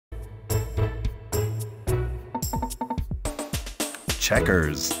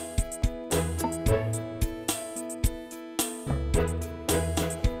checkers.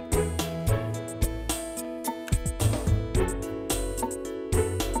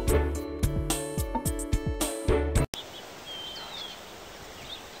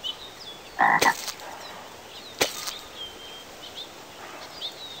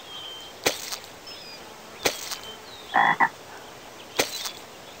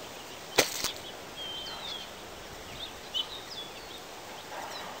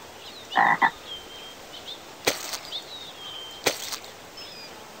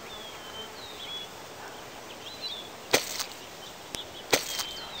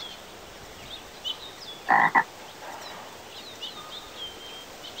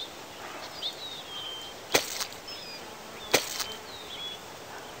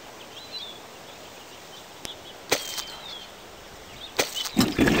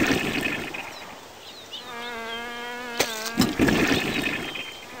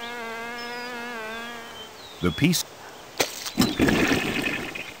 The piece.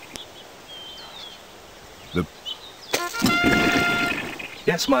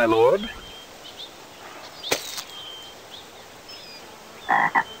 Yes, my lord.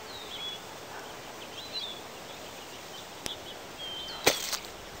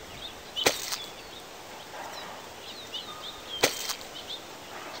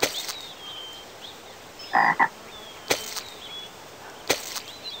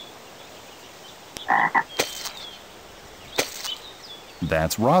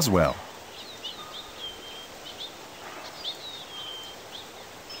 That's Roswell.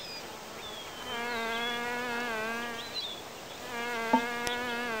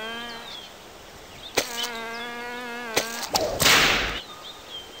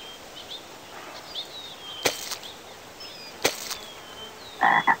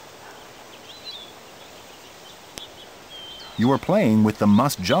 You are playing with the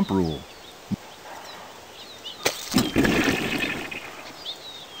must-jump rule.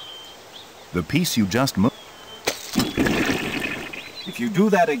 The piece you just moved. If you do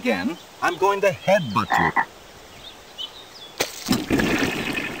that again, I'm going to headbutt you.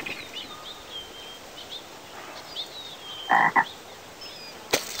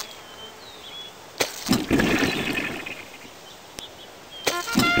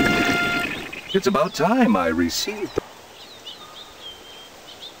 It's about time I received.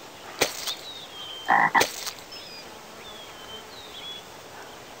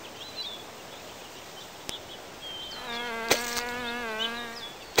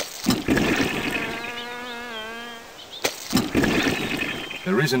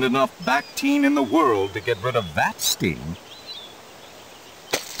 There isn't enough Bactine in the world to get rid of that sting.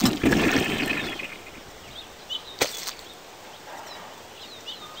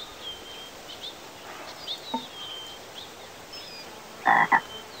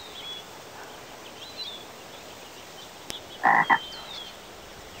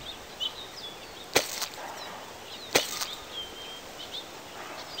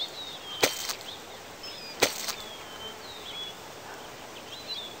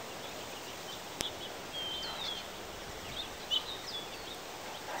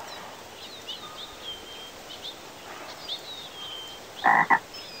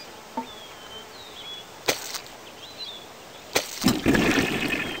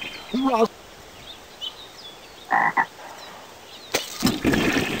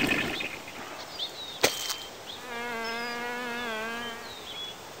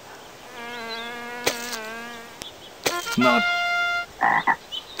 Not.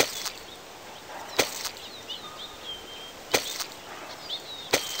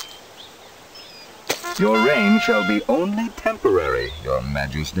 Your reign shall be only temporary, Your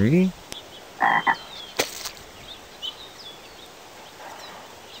Majesty.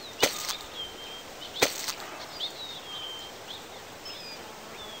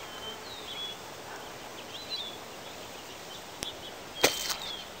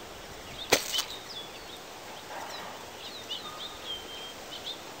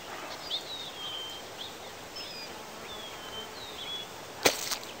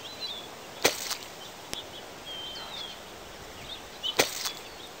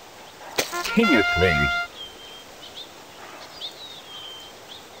 Continuously.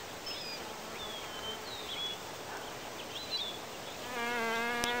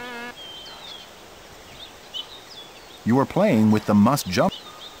 You are playing with the must-jump.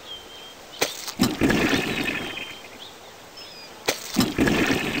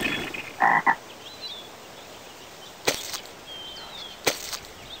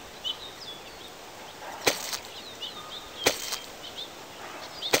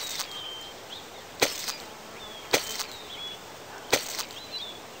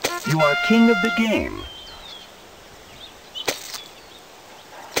 You are king of the game.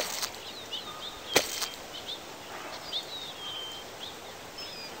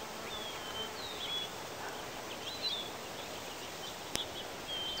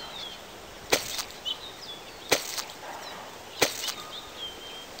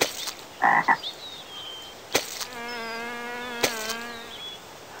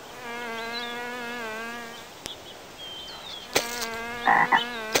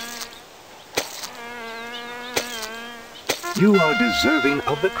 You are deserving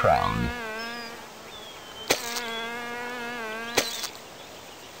of the crown.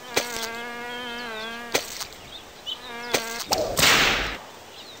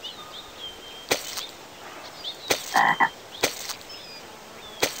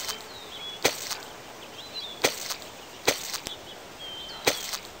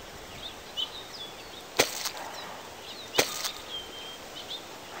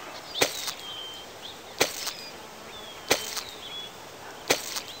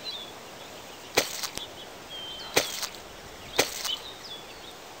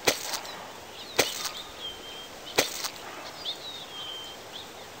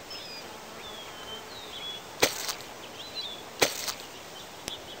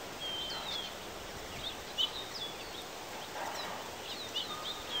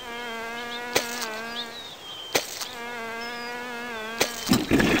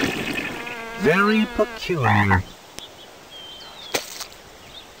 Very peculiar.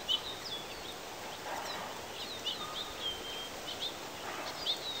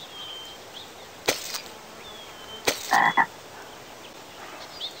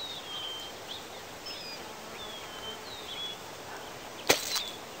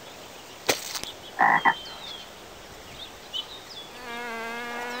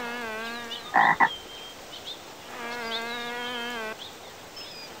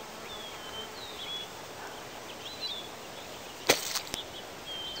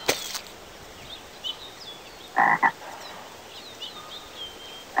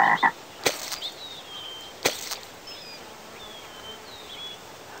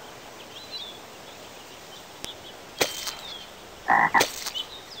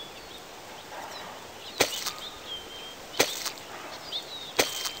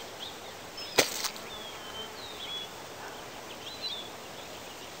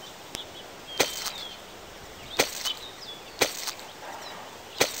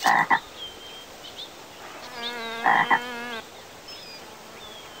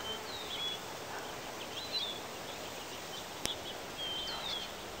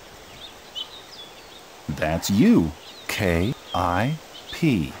 That's you.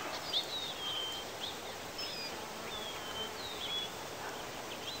 K-I-P.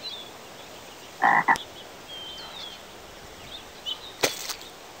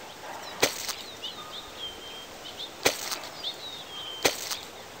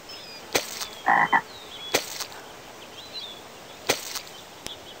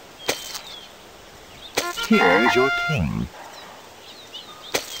 Here is your king.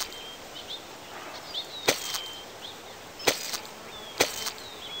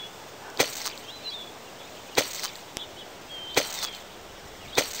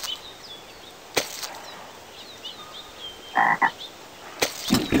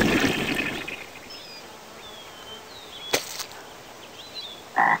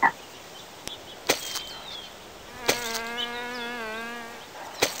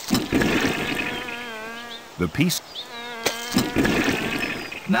 The piece.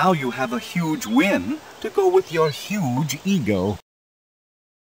 Now you have a huge win to go with your huge ego.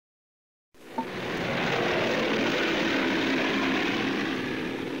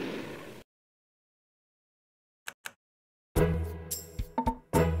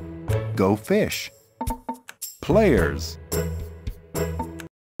 Go fish. Players.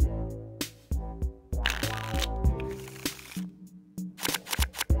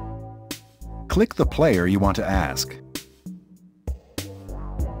 Click the player you want to ask.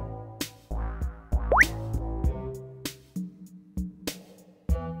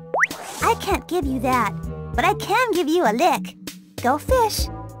 I can't give you that, but I can give you a lick. Go fish.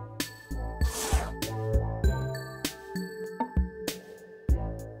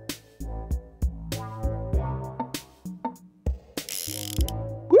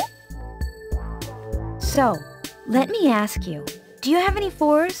 So, let me ask you, do you have any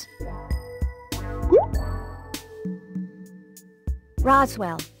fours?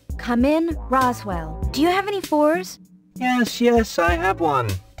 Roswell. Come in, Roswell. Do you have any fours? Yes, I have one.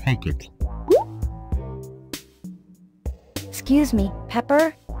 Take it. Excuse me,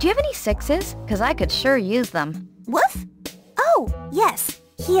 Pepper, do you have any sixes? 'Cause I could sure use them. Woof? Oh, yes.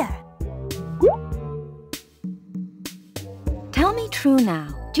 Here. Tell me true now.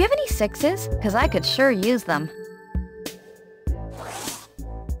 Do you have any 6s? Because I could sure use them.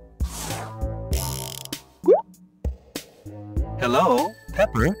 Hello,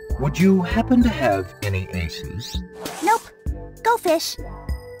 Pepper. Would you happen to have any aces? Nope. Go fish.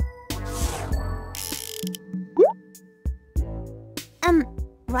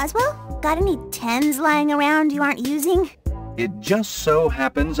 Roswell? Got any 10s lying around you aren't using? It just so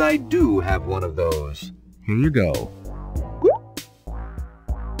happens I do have one of those. Here you go.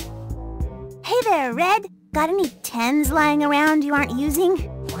 Hey there, Red. Got any 10s lying around you aren't using?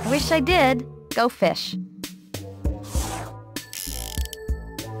 I wish I did. Go fish.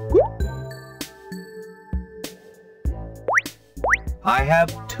 I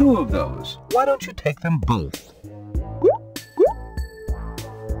have 2 of those. Why don't you take them both?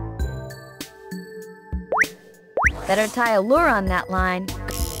 Better tie a lure on that line.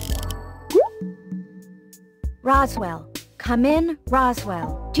 Roswell. Come in,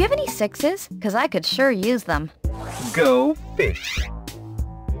 Roswell. Do you have any 6s? Because I could sure use them. Go fish.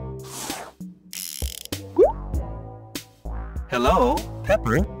 Hello,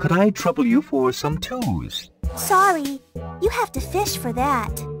 Pepper. Could I trouble you for some 2s? Sorry. You have to fish for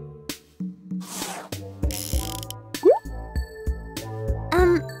that.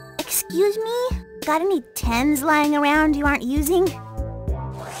 Excuse me? Got any 10s lying around you aren't using?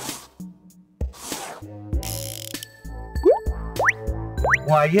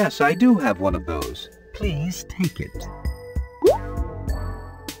 Why, yes, I do have one of those. Please take it.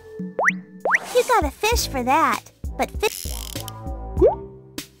 You gotta fish for that. But fish...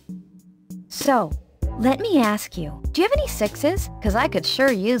 So, let me ask you, do you have any 6s? Because I could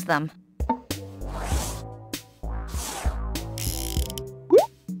sure use them.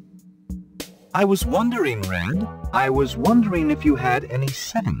 I was wondering, Red. I was wondering if you had any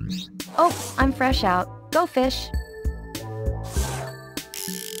 7s. Oh, I'm fresh out. Go fish.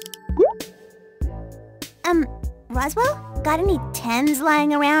 Roswell? Got any 10s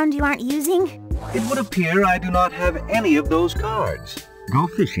lying around you aren't using? It would appear I do not have any of those cards. Go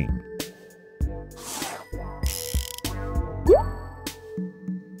fishing.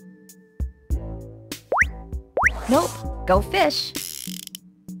 Nope. Go fish.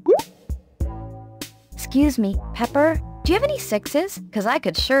 Excuse me, Pepper. Do you have any 6s? Because I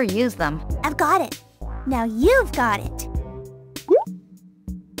could sure use them. I've got it. Now you've got it.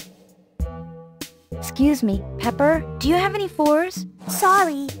 Excuse me, Pepper. Do you have any 4s?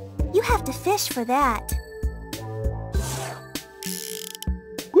 Sorry. You have to fish for that.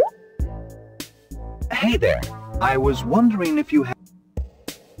 Hey there. I was wondering if you had...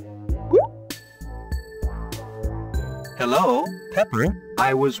 Hello, Pepper.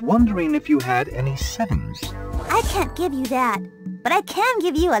 I was wondering if you had any 7s. I can't give you that, but I can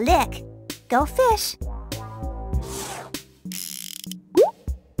give you a lick. Go fish.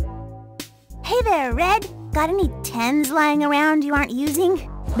 Hey there, Red. Got any 10s lying around you aren't using?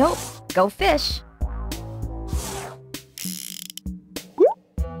 Nope. Go fish.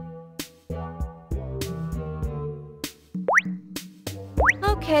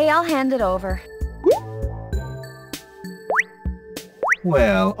 Okay, I'll hand it over.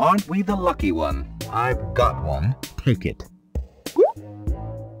 Well, aren't we the lucky one? I've got one. Take it.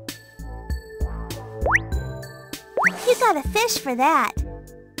 You gotta fish for that.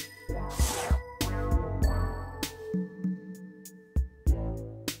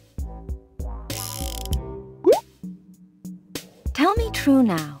 Tell me true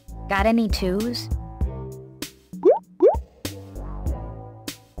now. Got any 2s?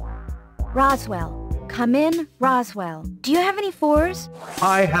 Roswell. Come in, Roswell. Do you have any 4s?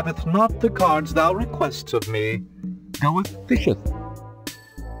 I haveth not the cards thou requests of me. Goeth fisheth.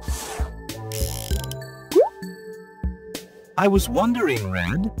 I was wondering,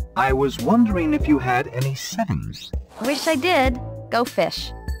 Red. I was wondering if you had any 7s. Wish I did. Go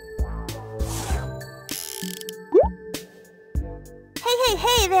fish.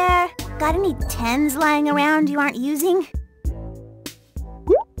 Hey there. Got any 10s lying around you aren't using?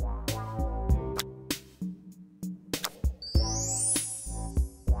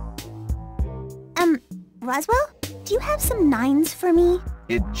 Roswell? Do you have some 9s for me?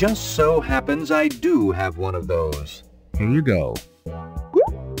 It just so happens I do have one of those. Here you go.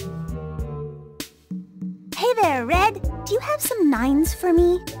 Hey there, Red. Do you have some 9s for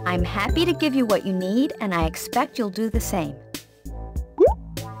me? I'm happy to give you what you need, and I expect you'll do the same.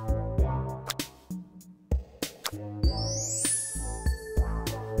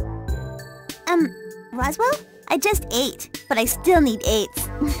 Roswell? I just ate, but I still need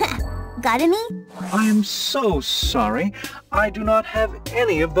 8s. Got any? I am so sorry. I do not have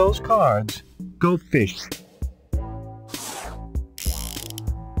any of those cards. Go fish.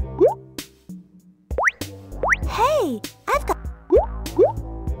 Hey, I've got...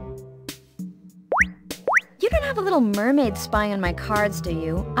 You don't have a little mermaid spying on my cards, do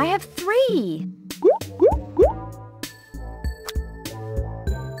you? I have 3.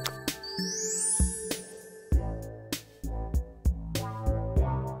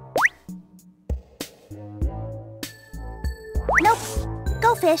 Nope.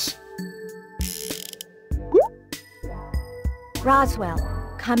 Go fish. Roswell.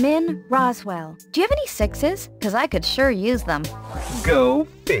 Come in, Roswell. Do you have any 6s? Because I could sure use them. Go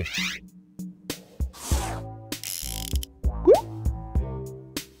fish.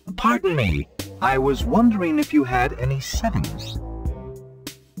 Pardon me. I was wondering if you had any 7s.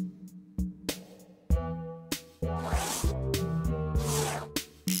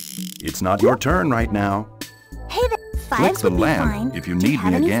 It's not your turn right now. Hey there, Flick 5s the would be lamp fine. if you Do need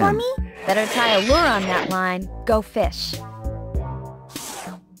have me any again. for me? Better tie a lure on that line. Go fish.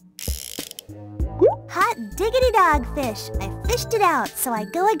 Hot diggity dog fish. I fished it out, so I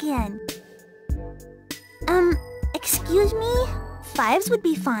go again. Excuse me? 5s would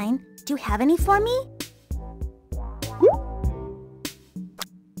be fine. Do you have any for me?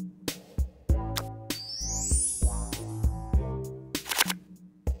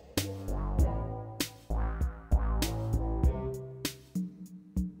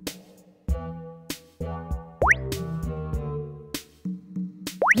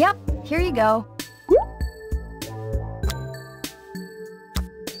 Yep, here you go.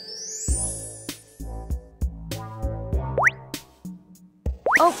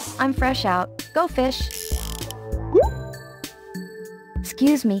 Oh, I'm fresh out. Go fish.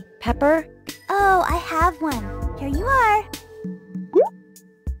 Excuse me, Pepper? Oh, I have one. Here you are.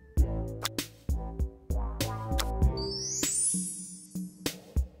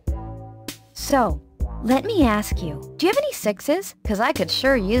 So, let me ask you, do you have any 6s? Because I could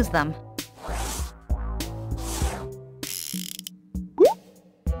sure use them.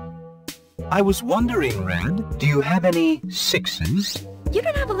 I was wondering, Red, do you have any 6s? You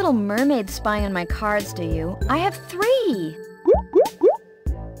don't have a little mermaid spying on my cards, do you? I have 3.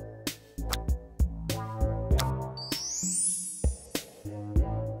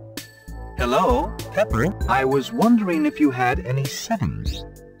 Hello, Pepper. I was wondering if you had any 7s.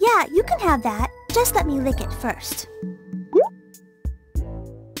 Yeah, you can have that. Just let me lick it first.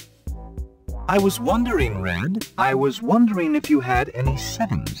 I was wondering, Red. I was wondering if you had any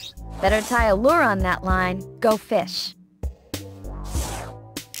 7s. Better tie a lure on that line. Go fish.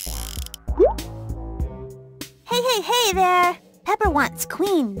 Hey there! Pepper wants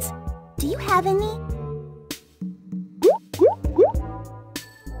queens. Do you have any?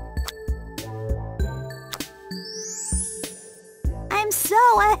 I'm so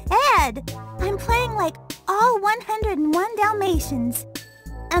ahead! I'm playing like all 101 Dalmatians.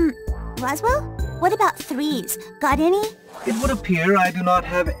 Roswell? What about 3s? Got any? It would appear I do not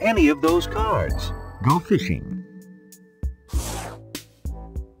have any of those cards. Go fishing.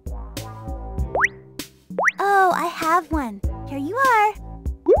 Oh, I have one. Here you are.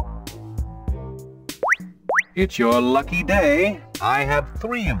 It's your lucky day. I have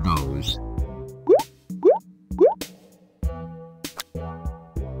 3 of those.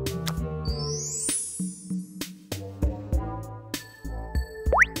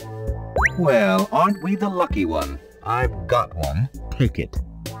 Well, aren't we the lucky one? I've got one. Take it.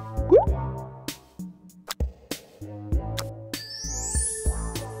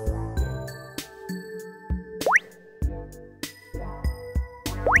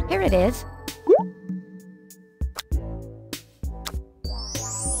 Here it is.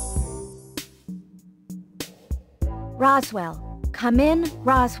 Roswell. Come in,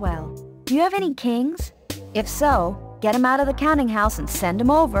 Roswell. Do you have any kings? If so, get 'em out of the counting house and send 'em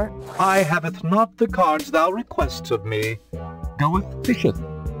over. I haveth not the cards thou requests of me. Goeth fisheth.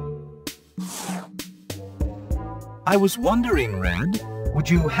 I was wondering, Red, would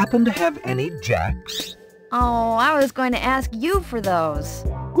you happen to have any jacks? Oh, I was going to ask you for those.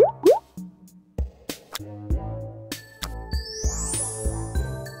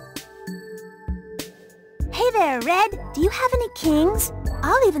 Hey there, Red. Do you have any kings?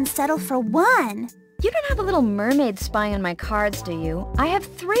 I'll even settle for 1. You don't have a little mermaid spying on my cards, do you? I have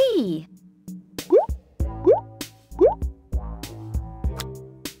 3.